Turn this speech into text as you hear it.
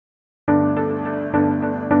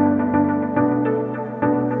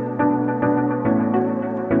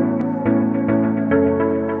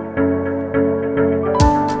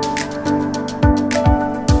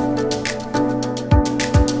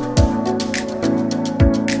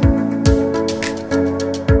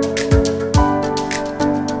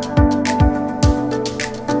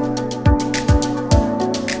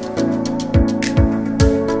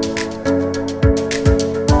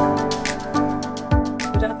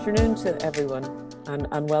afternoon to everyone,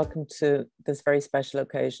 and welcome to this very special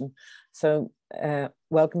occasion. So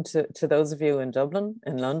welcome to those of you in Dublin,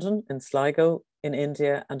 in London, in Sligo, in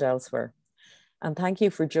India and elsewhere. And thank you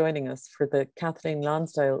for joining us for the Kathleen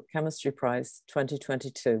Lonsdale Chemistry Prize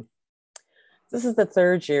 2022. This is the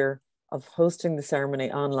third year of hosting the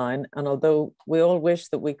ceremony online, and although we all wish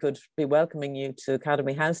that we could be welcoming you to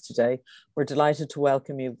Academy House today, we're delighted to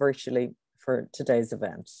welcome you virtually for today's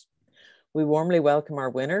event. We warmly welcome our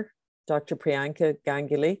winner, Dr. Priyanka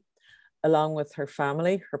Ganguly, along with her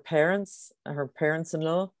family, her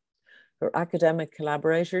parents-in-law, her academic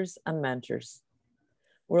collaborators and mentors.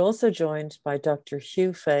 We're also joined by Dr.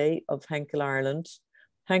 Hugh Fay of Henkel Ireland.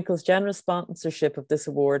 Henkel's generous sponsorship of this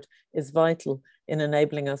award is vital in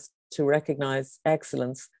enabling us to recognise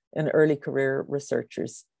excellence in early career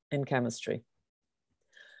researchers in chemistry.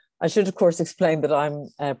 I should, of course, explain that I'm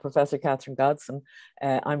Professor Kathleen Lonsdale.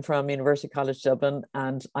 I'm from University College Dublin,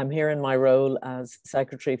 and I'm here in my role as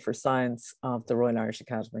Secretary for Science of the Royal Irish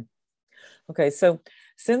Academy. Okay, so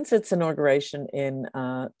since its inauguration in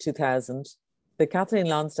 2000, the Kathleen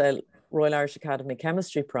Lonsdale Royal Irish Academy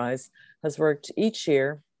Chemistry Prize has worked each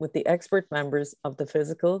year with the expert members of the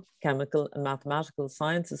Physical, Chemical and Mathematical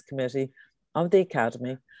Sciences Committee of the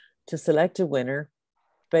Academy to select a winner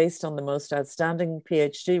based on the most outstanding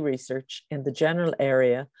PhD research in the general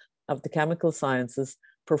area of the chemical sciences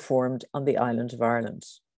performed on the island of Ireland.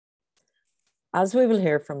 As we will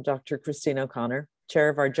hear from Dr. Christine O'Connor, chair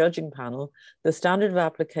of our judging panel, the standard of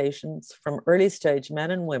applications from early stage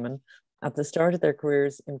men and women at the start of their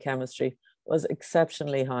careers in chemistry was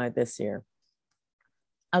exceptionally high this year.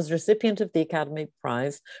 As recipient of the Academy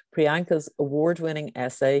Prize, Priyanka's award-winning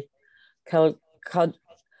essay,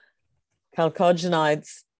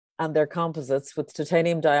 Chalcogenides and their composites with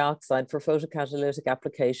titanium dioxide for photocatalytic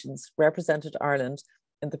applications represented Ireland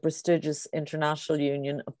in the prestigious International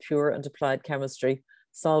Union of Pure and Applied Chemistry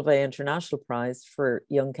Solvay International Prize for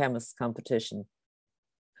Young Chemists competition.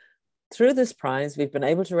 Through this prize, we've been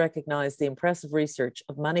able to recognise the impressive research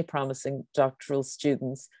of many promising doctoral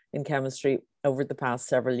students in chemistry over the past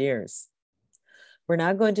several years. We're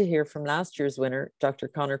now going to hear from last year's winner, Dr.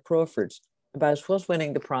 Conor Crawford, about what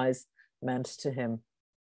winning the prize meant to him.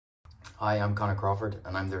 Hi, I'm Conor Crawford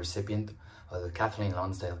and I'm the recipient of the Kathleen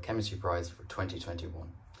Lonsdale Chemistry Prize for 2021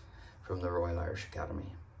 from the Royal Irish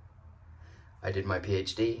Academy. I did my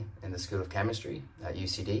PhD in the School of Chemistry at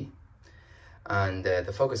UCD, and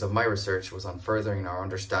the focus of my research was on furthering our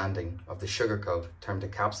understanding of the sugar coat termed a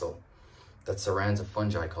capsule that surrounds a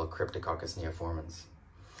fungi called Cryptococcus neoformans.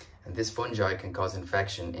 And this fungi can cause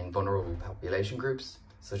infection in vulnerable population groups,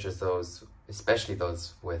 such as those, especially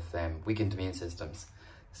those with weakened immune systems.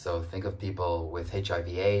 So think of people with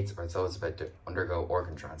HIV/AIDS or those about to undergo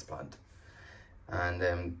organ transplant.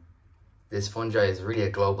 And this fungi is really a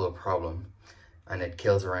global problem, and it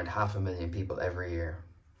kills around 500,000 people every year.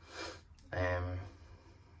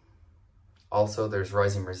 Also, there's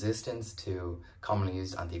rising resistance to commonly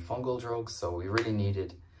used antifungal drugs, so we really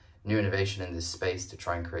needed new innovation in this space to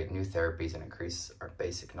try and create new therapies and increase our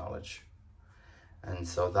basic knowledge. And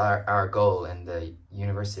so that our goal in the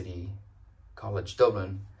University College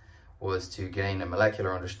Dublin was to gain a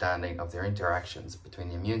molecular understanding of their interactions between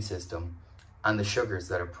the immune system and the sugars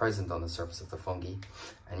that are present on the surface of the fungi,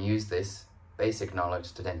 and use this basic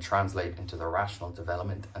knowledge to then translate into the rational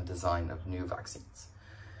development and design of new vaccines.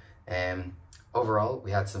 Overall,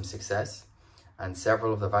 we had some success, and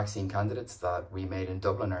several of the vaccine candidates that we made in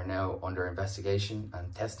Dublin are now under investigation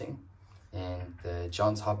and testing in the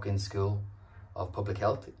Johns Hopkins School of Public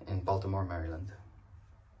Health in Baltimore, Maryland.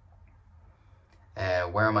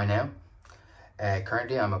 Where am I now?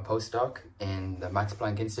 Currently, I'm a postdoc in the Max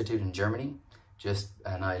Planck Institute in Germany,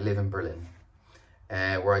 and I live in Berlin,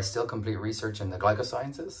 where I still complete research in the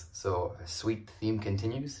glycosciences, so a sweet theme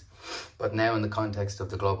continues, but now in the context of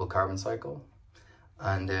the global carbon cycle.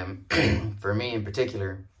 And for me in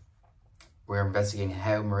particular, we're investigating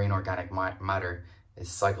how marine organic matter is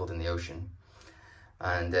cycled in the ocean.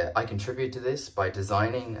 And I contribute to this by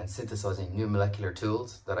designing and synthesizing new molecular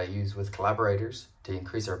tools that I use with collaborators to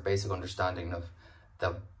increase our basic understanding of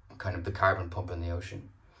the carbon pump in the ocean.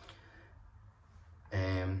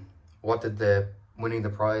 What did winning the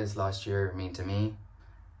prize last year mean to me?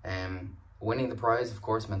 Winning the prize, of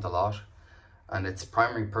course, meant a lot, and its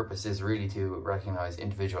primary purpose is really to recognize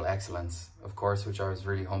individual excellence, of course, which I was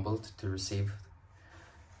really humbled to receive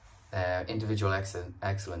individual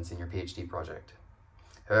excellence in your PhD project.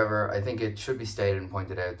 However, I think it should be stated and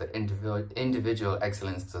pointed out that individual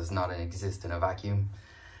excellence does not exist in a vacuum.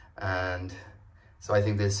 And so I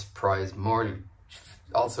think this prize more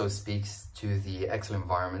also speaks to the excellent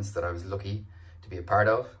environments that I was lucky to be a part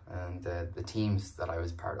of, and the teams that I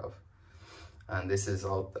was part of. And this is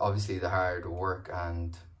obviously the hard work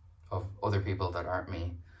and of other people that aren't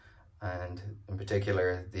me, and in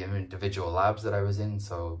particular the individual labs that I was in.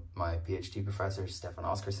 So my PhD professor Stefan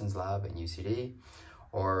Oscarsson's lab in UCD,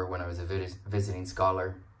 or when I was a visiting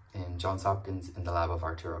scholar in Johns Hopkins in the lab of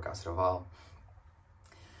Arturo Castroval.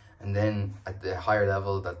 And then at the higher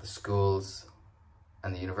level, that the schools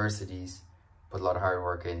and the universities put a lot of hard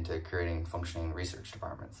work into creating functioning research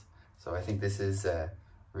departments. So I think this is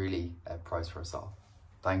really a prize for us all.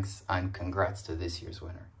 Thanks, and congrats to this year's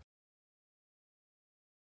winner.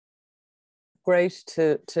 Great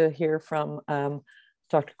to hear from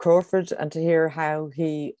Dr. Crawford, and to hear how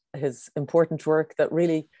his important work that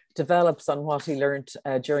really develops on what he learned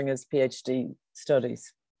during his PhD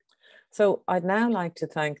studies. So I'd now like to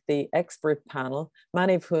thank the expert panel,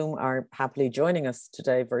 many of whom are happily joining us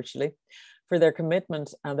today virtually, for their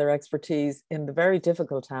commitment and their expertise in the very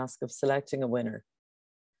difficult task of selecting a winner.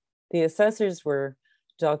 The assessors were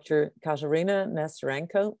Dr. Katarina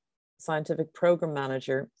Nesterenko, Scientific Program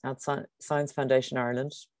Manager at Science Foundation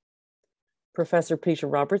Ireland, Professor Peter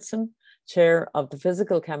Robertson, Chair of the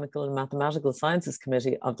Physical, Chemical and Mathematical Sciences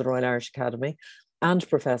Committee of the Royal Irish Academy, and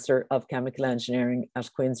Professor of Chemical Engineering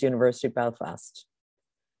at Queen's University Belfast.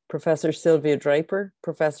 Professor Sylvia Draper,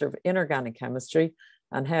 Professor of Inorganic Chemistry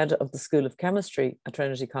and Head of the School of Chemistry at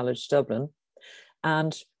Trinity College Dublin,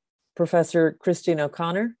 and Professor Christine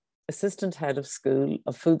O'Connor, Assistant Head of School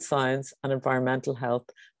of Food Science and Environmental Health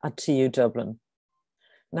at TU Dublin.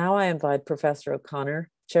 Now I invite Professor O'Connor,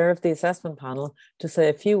 Chair of the Assessment Panel, to say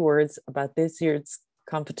a few words about this year's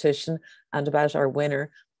competition and about our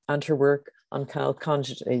winner and her work on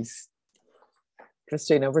chalcogenides.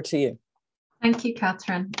 Christine, over to you. Thank you,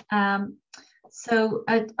 Catherine. So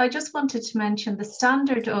I just wanted to mention the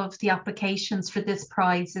standard of the applications for this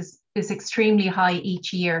prize is extremely high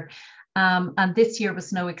each year. And this year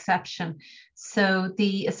was no exception. So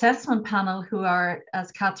the assessment panel, who are,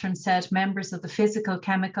 as Catherine said, members of the Physical,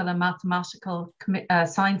 Chemical and Mathematical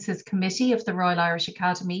Sciences Committee of the Royal Irish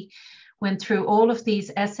Academy, went through all of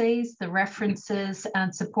these essays, the references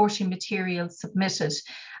and supporting materials submitted.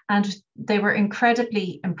 And they were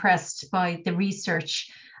incredibly impressed by the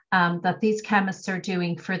research that these chemists are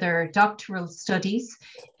doing for their doctoral studies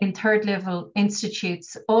in third level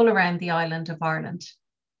institutes all around the island of Ireland.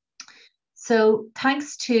 So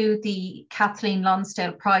thanks to the Kathleen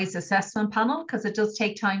Lonsdale Prize Assessment Panel, because it does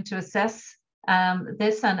take time to assess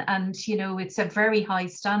this, and you know, it's a very high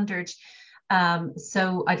standard.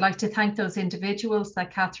 So I'd like to thank those individuals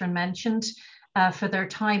that Catherine mentioned for their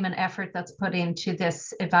time and effort that's put into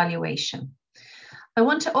this evaluation. I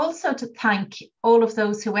want to also thank all of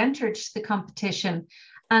those who entered the competition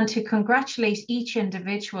and to congratulate each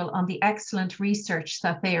individual on the excellent research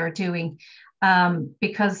that they are doing,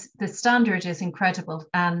 because the standard is incredible,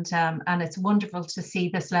 and it's wonderful to see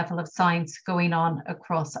this level of science going on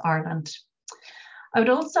across Ireland. I would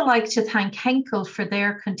also like to thank Henkel for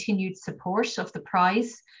their continued support of the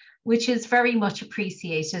prize, which is very much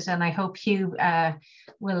appreciated, and I hope you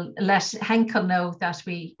will let Henkel know that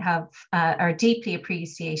we are deeply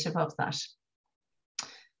appreciative of that.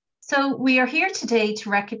 So we are here today to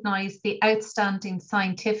recognise the outstanding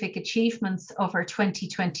scientific achievements of our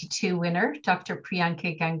 2022 winner, Dr.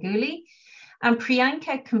 Priyanka Ganguly. And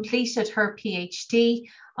Priyanka completed her PhD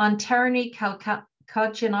on ternary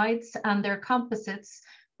chalcogenides and their composites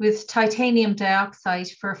with titanium dioxide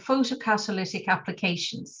for photocatalytic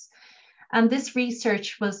applications. And this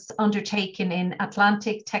research was undertaken in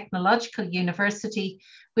Atlantic Technological University,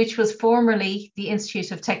 which was formerly the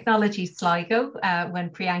Institute of Technology, Sligo,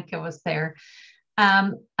 when Priyanka was there.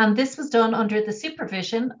 And this was done under the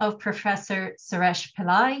supervision of Professor Suresh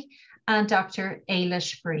Pillai and Dr.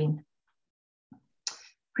 Ailish Breen.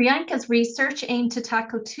 Priyanka's research aimed to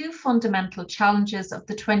tackle two fundamental challenges of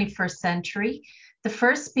the 21st century, the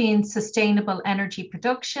first being sustainable energy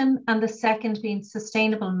production, and the second being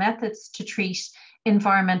sustainable methods to treat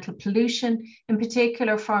environmental pollution, in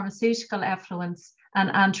particular pharmaceutical effluents and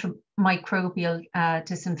antimicrobial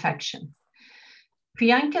disinfection.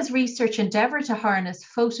 Priyanka's research endeavoured to harness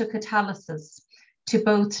photocatalysis to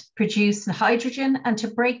both produce hydrogen and to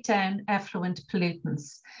break down effluent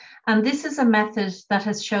pollutants. And this is a method that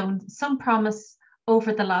has shown some promise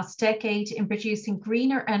over the last decade in producing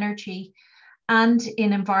greener energy and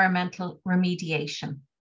in environmental remediation.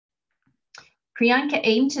 Priyanka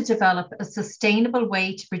aimed to develop a sustainable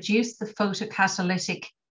way to produce the photocatalytic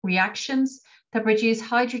reactions that produce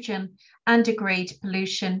hydrogen and degrade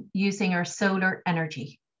pollution using our solar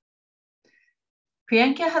energy.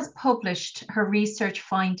 Priyanka has published her research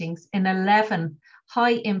findings in 11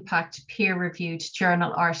 high impact peer reviewed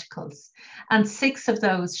journal articles, and 6 of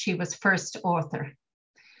those she was first author.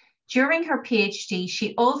 During her PhD,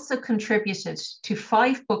 she also contributed to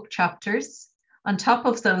 5 book chapters on top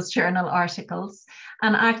of those journal articles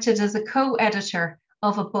and acted as a co-editor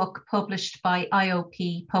of a book published by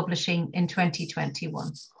IOP Publishing in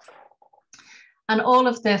 2021. And all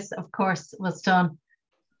of this, of course, was done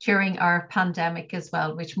during our pandemic as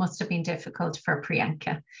well, which must have been difficult for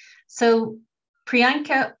Priyanka. So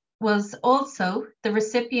Priyanka was also the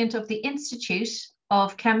recipient of the Institute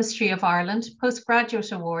of Chemistry of Ireland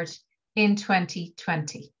Postgraduate Award in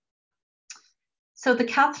 2020. So the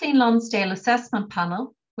Kathleen Lonsdale Assessment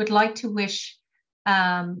Panel would like to wish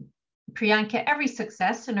Priyanka every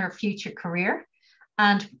success in her future career.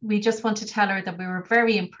 And we just want to tell her that we were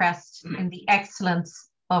very impressed in the excellence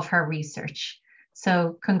of her research.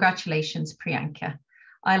 So congratulations, Priyanka.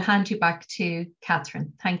 I'll hand you back to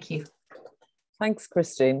Catherine. Thank you. Thanks,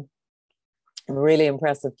 Christine. Really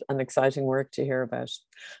impressive and exciting work to hear about.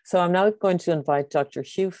 So I'm now going to invite Dr.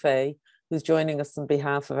 Hugh Fay, who's joining us on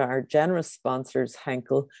behalf of our generous sponsors,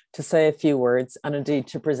 Henkel, to say a few words and indeed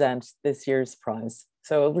to present this year's prize.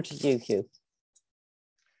 So over to you, Hugh.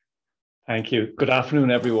 Thank you. Good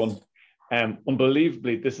afternoon, everyone.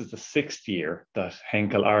 Unbelievably, this is the 6th year that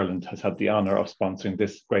Henkel Ireland has had the honour of sponsoring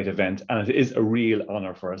this great event, and it is a real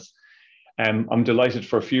honour for us. I'm delighted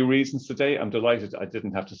for a few reasons today. I'm delighted I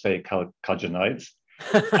didn't have to say chalcogenides.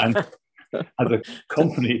 And as a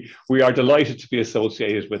company, we are delighted to be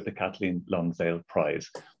associated with the Kathleen Lonsdale Prize.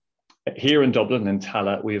 Here in Dublin, in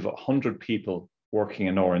Tallaght, we have 100 people working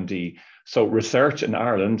in R&D. So research in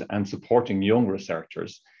Ireland and supporting young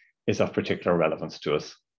researchers is of particular relevance to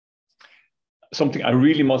us. Something I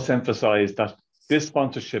really must emphasize that this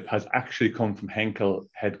sponsorship has actually come from Henkel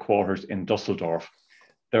headquarters in Dusseldorf.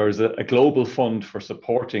 There is a global fund for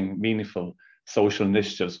supporting meaningful social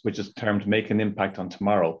initiatives, which is termed Make an Impact on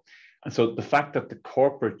Tomorrow. And so the fact that the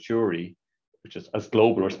corporate jury, which is as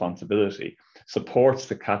global responsibility, supports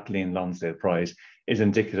the Kathleen Lonsdale Prize is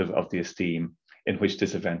indicative of the esteem in which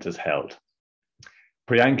this event is held.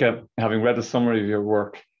 Priyanka, having read a summary of your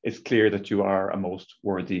work, it's clear that you are a most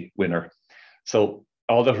worthy winner. So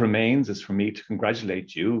all that remains is for me to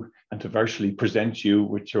congratulate you and to virtually present you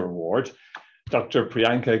with your award. Dr.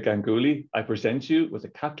 Priyanka Ganguly, I present you with the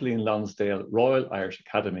Kathleen Lonsdale Royal Irish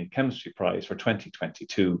Academy Chemistry Prize for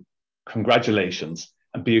 2022. Congratulations,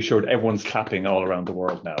 and be assured everyone's clapping all around the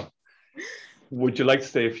world now. Would you like to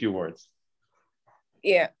say a few words?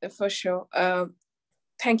 Yeah, for sure.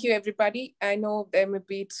 Thank you, everybody. I know there may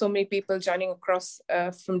be so many people joining across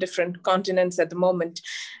from different continents at the moment,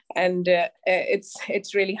 and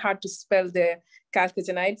it's really hard to spell the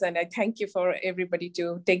chalcogenides, and I thank you for everybody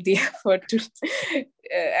to take the effort to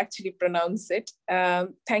actually pronounce it.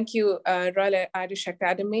 Thank you, Royal Irish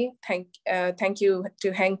Academy. Thank you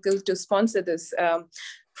to Henkel to sponsor this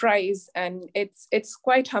prize, and it's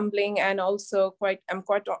quite humbling, and also I'm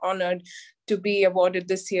quite honored to be awarded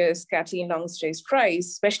this year's Kathleen Lonsdale Prize,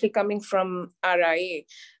 especially coming from RIA,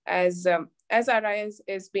 as RIA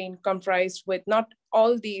is being comprised with not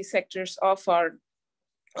all the sectors of our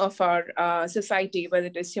society, whether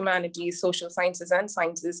it is humanities, social sciences, and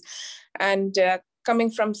sciences, and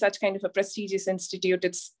coming from such kind of a prestigious institute,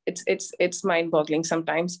 it's mind-boggling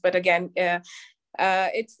sometimes. But again,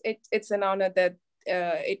 it's an honor that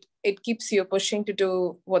it keeps you pushing to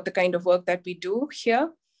do what the kind of work that we do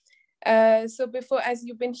here. So before, as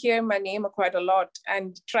you've been hearing my name quite a lot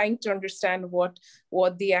and trying to understand what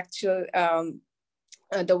the actual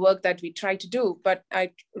the work that we try to do, but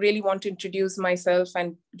I really want to introduce myself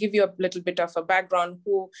and give you a little bit of a background.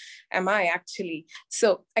 Who am I actually?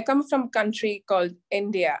 So I come from a country called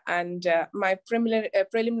India, and my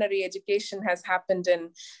preliminary education has happened in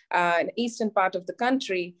an eastern part of the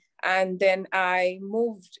country. And then I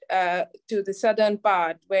moved to the southern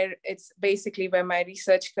part, where it's basically where my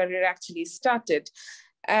research career actually started.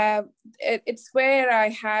 It's where I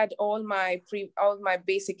had all my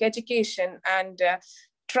basic education, and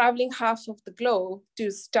traveling half of the globe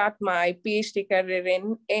to start my PhD career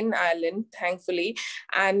in Ireland, thankfully,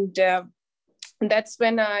 and that's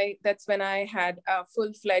when I had a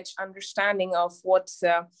full-fledged understanding of what's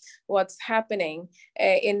happening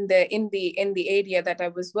in the area that I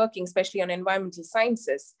was working, especially on environmental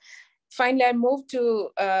sciences. Finally, I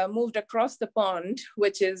moved across the pond,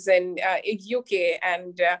 which is in UK,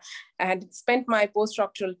 and I had spent my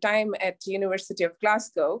postdoctoral time at the University of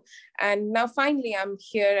Glasgow. And now finally, I'm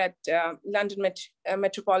here at London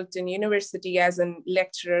Metropolitan University as a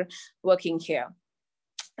lecturer working here.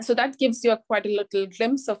 So that gives you quite a little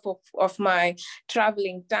glimpse of my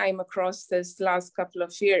traveling time across this last couple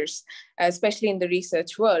of years, especially in the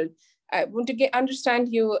research world. I want to understand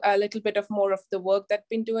you a little bit of more of the work that I've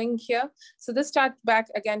been doing here. So this starts back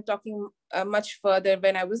again, talking much further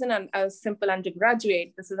when I was a simple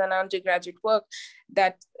undergraduate. This is an undergraduate work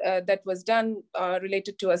that was done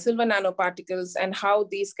related to silver nanoparticles and how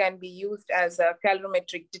these can be used as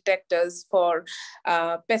calorimetric detectors for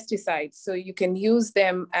pesticides. So you can use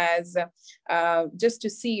them as just to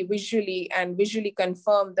see visually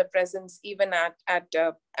confirm the presence even at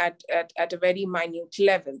a very minute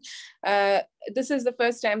level. This is the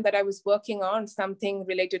first time that I was working on something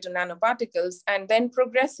related to nanoparticles, and then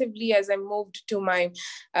progressively as I moved to my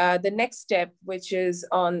the next step, which is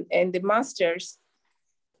in the master's.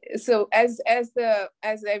 So as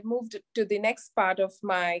I moved to the next part of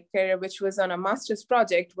my career, which was on a master's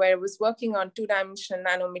project where I was working on 2-dimensional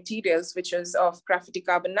nanomaterials, which is of graphite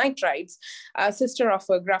carbon nitrides, sister of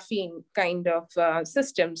a graphene kind of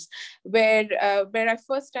systems, where I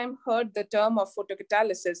first time heard the term of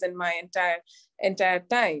photocatalysis in my entire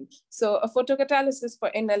time. So a photocatalysis,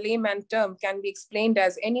 in a layman term, can be explained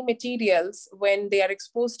as any materials when they are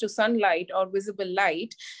exposed to sunlight or visible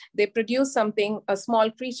light, they produce a small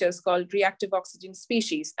creatures called reactive oxygen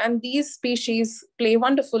species. And these species play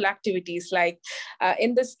wonderful activities, like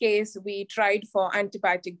in this case, we tried for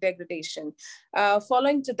antibiotic degradation.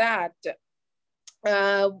 Following to that,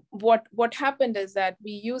 what happened is that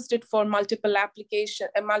we used it for multiple application,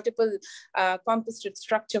 multiple composite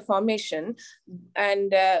structure formation,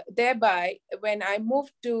 and thereby, when I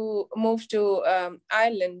moved to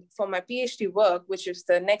Ireland for my PhD work, which is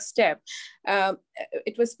the next step,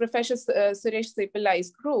 it was Professor Suresh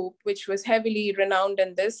Sipilai's group, which was heavily renowned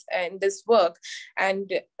in this work, and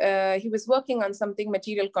he was working on something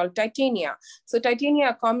material called titania. So titania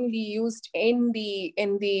are commonly used in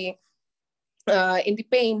the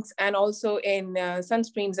paints and also in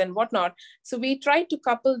sunscreens and whatnot. So we tried to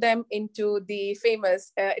couple them into the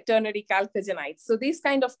famous ternary chalcogenides. So these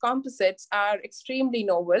kind of composites are extremely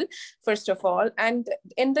novel, first of all. And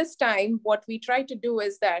in this time, what we try to do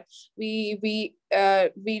is that we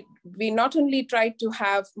not only try to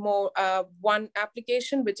have more one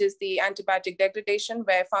application, which is the antibiotic degradation,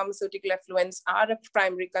 where pharmaceutical effluents are a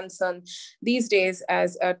primary concern these days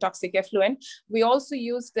as a toxic effluent. We also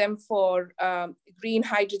use them for green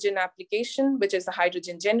hydrogen application, which is the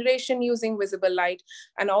hydrogen generation using visible light,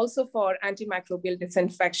 and also for antimicrobial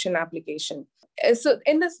disinfection application. So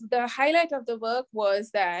in this, the highlight of the work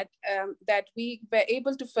was that we were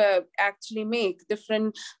able to actually make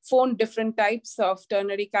different types of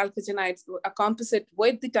ternary chalcogenides, a composite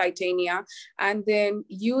with the titania, and then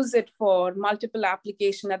use it for multiple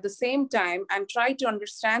application at the same time and try to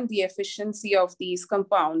understand the efficiency of these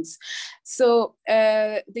compounds. So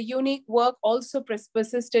the unique work also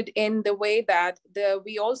persisted in the way that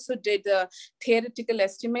we also did the theoretical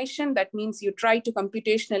estimation. That means you try to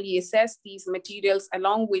computationally assess these materials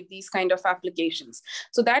along with these kind of applications.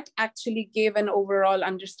 So that actually gave an overall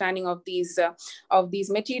understanding of these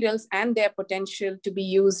materials and their potential to be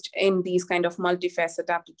used in these kind of multifaceted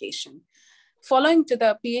application. Following to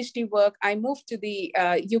the PhD work, I moved to the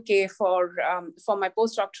UK for my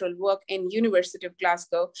postdoctoral work in University of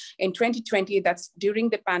Glasgow in 2020. That's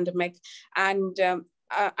during the pandemic. And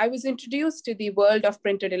I was introduced to the world of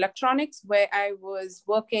printed electronics, where I was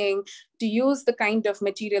working to use the kind of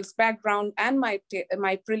materials background and my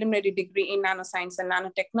preliminary degree in nanoscience and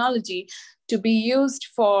nanotechnology to be used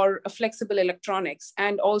for flexible electronics,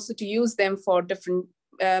 and also to use them for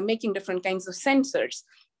making different kinds of sensors.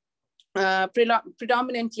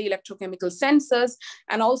 Predominantly electrochemical sensors,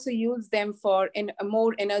 and also use them for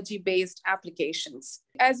more energy-based applications.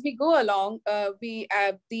 As we go along,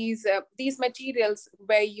 these materials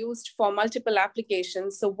were used for multiple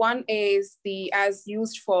applications. So one is as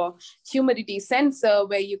used for humidity sensor,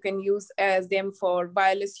 where you can use them for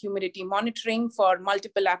wireless humidity monitoring for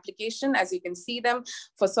multiple application, as you can see them,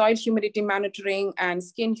 for soil humidity monitoring and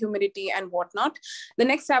skin humidity and whatnot. The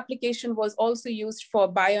next application was also used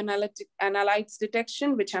for bioanalytes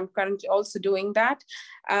detection, which I'm currently also doing that.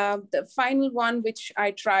 The final one, which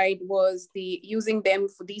I tried, was using them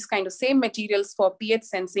for these kind of same materials for pH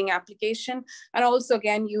sensing application, and also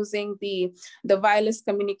again using the wireless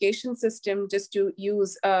communication system just to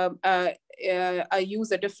use a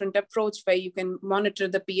different approach where you can monitor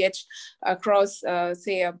the pH across,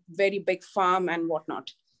 say, a very big farm and whatnot.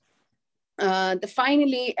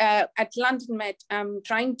 Finally, at London Met, I'm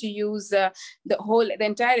trying to use the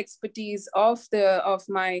entire expertise of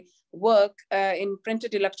my work in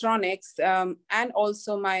printed electronics and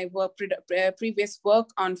also my previous work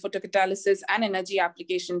on photocatalysis and energy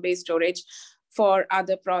application-based storage for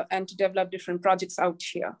and to develop different projects out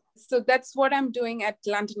here. So that's what I'm doing at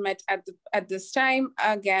London Met at this time.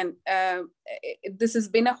 Again, this has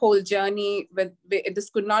been a whole journey. This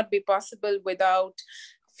could not be possible without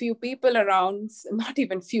few people around, not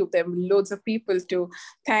even few, there are loads of people to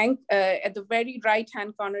thank. At the very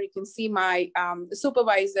right-hand corner, you can see my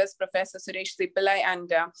supervisors, Professor Suresh Sipilai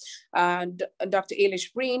and Dr.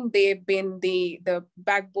 Elish Breen. They've been the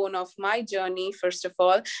backbone of my journey, first of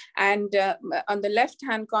all. And on the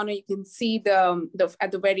left-hand corner, you can see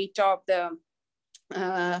at the very top,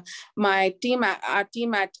 our team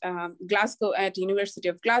at Glasgow, at University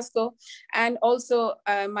of Glasgow, and also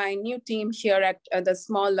my new team here at the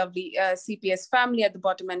small lovely CPS family at the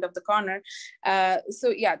bottom end of the corner. So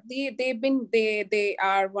yeah, they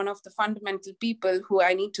are one of the fundamental people who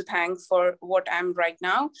I need to thank for what I'm right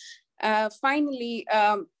now. Finally,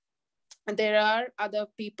 there are other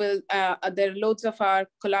people, there are loads of our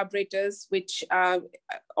collaborators, which are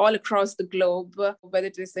all across the globe, whether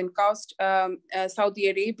it is in Saudi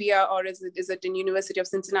Arabia or is it in University of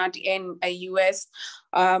Cincinnati in US,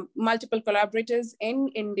 multiple collaborators in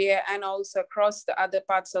India and also across the other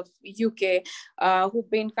parts of UK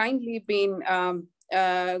who've been kindly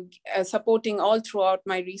supporting all throughout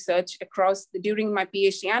my research during my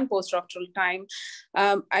PhD and postdoctoral time.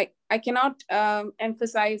 I cannot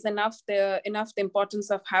emphasize enough the importance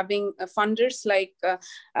of having funders like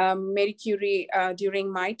Marie Curie during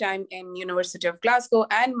my time in University of Glasgow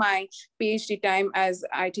and my PhD time as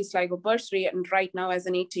IIT Sligo bursary and right now as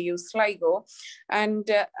an ATU Sligo. And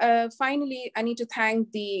finally, I need to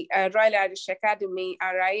thank the Royal Irish Academy,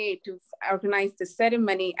 RIA, to organize the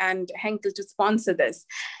ceremony and Henkel to sponsor this.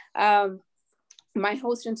 My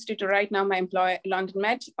host institute right now, my employer, London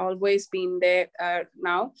Met, always been there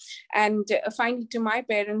now. And finally, to my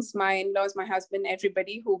parents, my in-laws, my husband,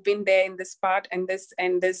 everybody who've been there in this part and this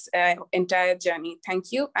entire journey.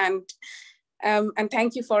 Thank you. And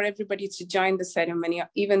thank you for everybody to join the ceremony,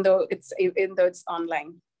 even though it's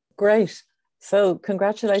online. Great. So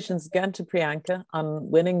congratulations again to Priyanka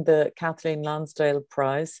on winning the Kathleen Lonsdale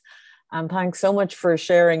Prize. And thanks so much for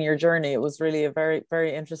sharing your journey. It was really a very,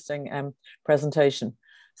 very interesting presentation.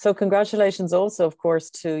 So congratulations also, of course,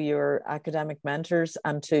 to your academic mentors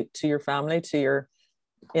and to your family, to your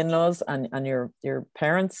in-laws and your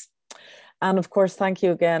parents. And of course, thank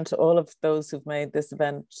you again to all of those who've made this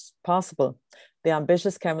event possible. The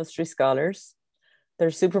ambitious chemistry scholars,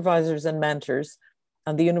 their supervisors and mentors,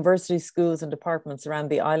 and the university schools and departments around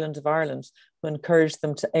the island of Ireland who encourage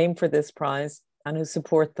them to aim for this prize and who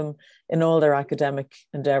support them in all their academic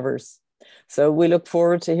endeavours. So we look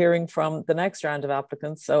forward to hearing from the next round of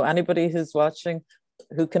applicants. So anybody who's watching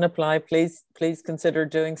who can apply, please consider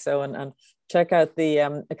doing so and check out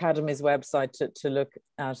the Academy's website to look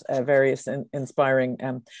at various inspiring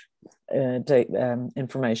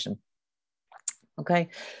information. Okay,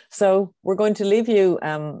 so we're going to leave you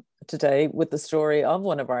today with the story of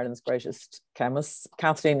one of Ireland's greatest chemists,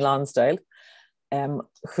 Kathleen Lonsdale,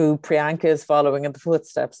 who Priyanka is following in the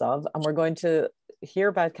footsteps of. And we're going to hear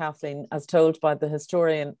about Kathleen as told by the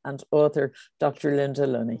historian and author, Dr. Linda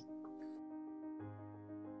Lunny.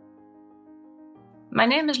 My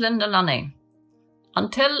name is Linda Lunny.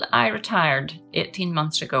 Until I retired 18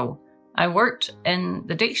 months ago, I worked in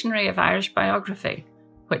the Dictionary of Irish Biography,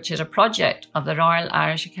 which is a project of the Royal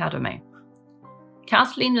Irish Academy.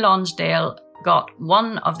 Kathleen Lonsdale got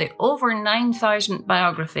one of the over 9,000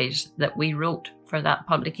 biographies that we wrote for that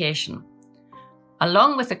publication.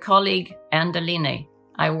 Along with a colleague, Enda Leaney,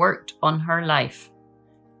 I worked on her life.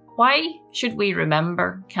 Why should we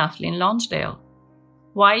remember Kathleen Lonsdale?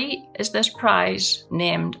 Why is this prize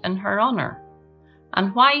named in her honour?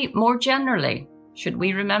 And why, more generally, should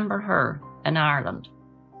we remember her in Ireland?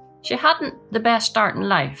 She hadn't the best start in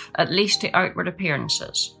life, at least to outward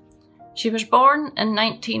appearances. She was born in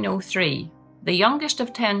 1903, the youngest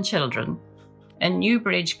of 10 children, in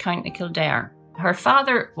Newbridge, County Kildare. Her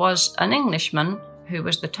father was an Englishman who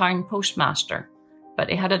was the town postmaster, but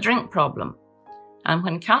he had a drink problem. And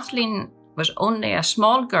when Kathleen was only a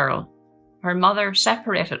small girl, her mother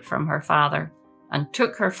separated from her father and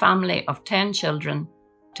took her family of 10 children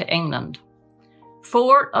to England.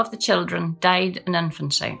 4 of the children died in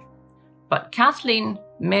infancy, but Kathleen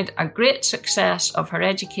made a great success of her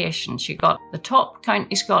education. She got the top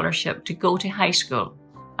county scholarship to go to high school,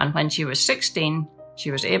 and when she was 16,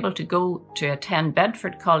 she was able to go to attend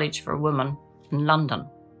Bedford College for Women in London.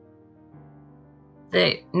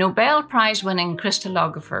 The Nobel Prize-winning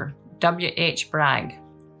crystallographer W.H. Bragg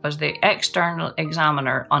was the external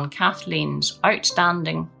examiner on Kathleen's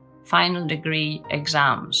outstanding final degree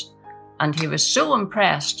exams, and he was so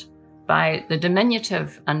impressed by the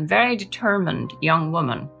diminutive and very determined young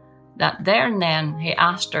woman that there and then he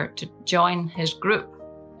asked her to join his group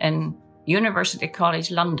in University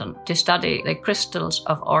College London to study the crystals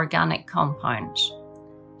of organic compounds.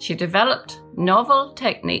 She developed novel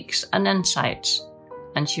techniques and insights,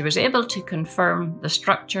 and she was able to confirm the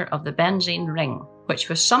structure of the benzene ring, which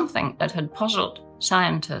was something that had puzzled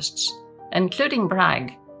scientists, including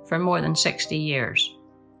Bragg, for more than 60 years.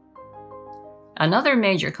 Another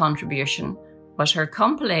major contribution was her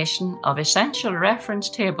compilation of essential reference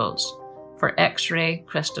tables for X-ray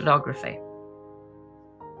crystallography.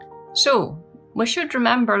 So, we should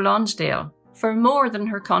remember Lonsdale for more than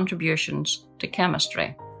her contributions to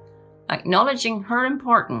chemistry, acknowledging her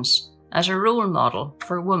importance as a role model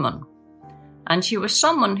for women. And she was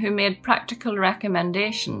someone who made practical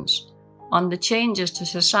recommendations on the changes to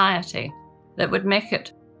society that would make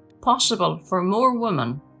it possible for more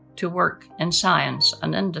women to work in science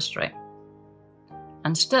and industry.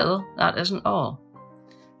 And still, that isn't all.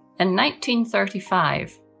 In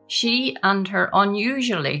 1935, she and her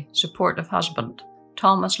unusually supportive husband,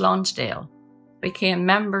 Thomas Lonsdale, became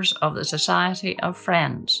members of the Society of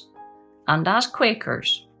Friends, and as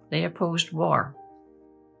Quakers, they opposed war.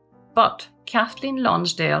 But Kathleen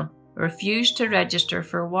Lonsdale refused to register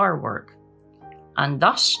for war work, and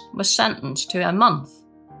thus was sentenced to a month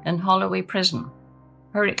in Holloway Prison.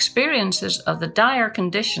 Her experiences of the dire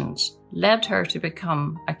conditions led her to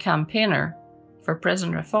become a campaigner for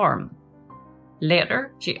prison reform.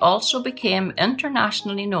 Later, she also became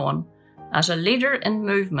internationally known as a leader in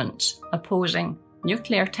movements opposing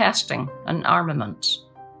nuclear testing and armaments.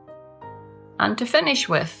 And to finish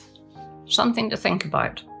with, something to think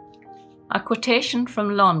about, a quotation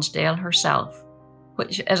from Lonsdale herself,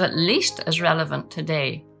 which is at least as relevant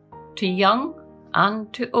today to young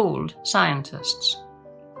and to old scientists,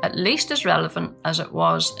 at least as relevant as it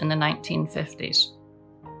was in the 1950s.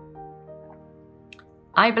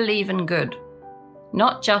 I believe in good,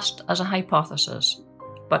 not just as a hypothesis,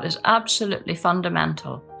 but as absolutely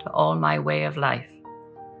fundamental to all my way of life.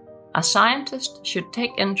 A scientist should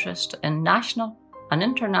take interest in national and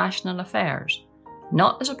international affairs,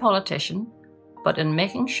 not as a politician, but in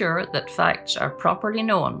making sure that facts are properly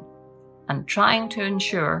known and trying to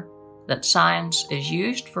ensure that science is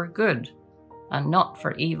used for good and not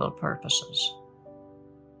for evil purposes.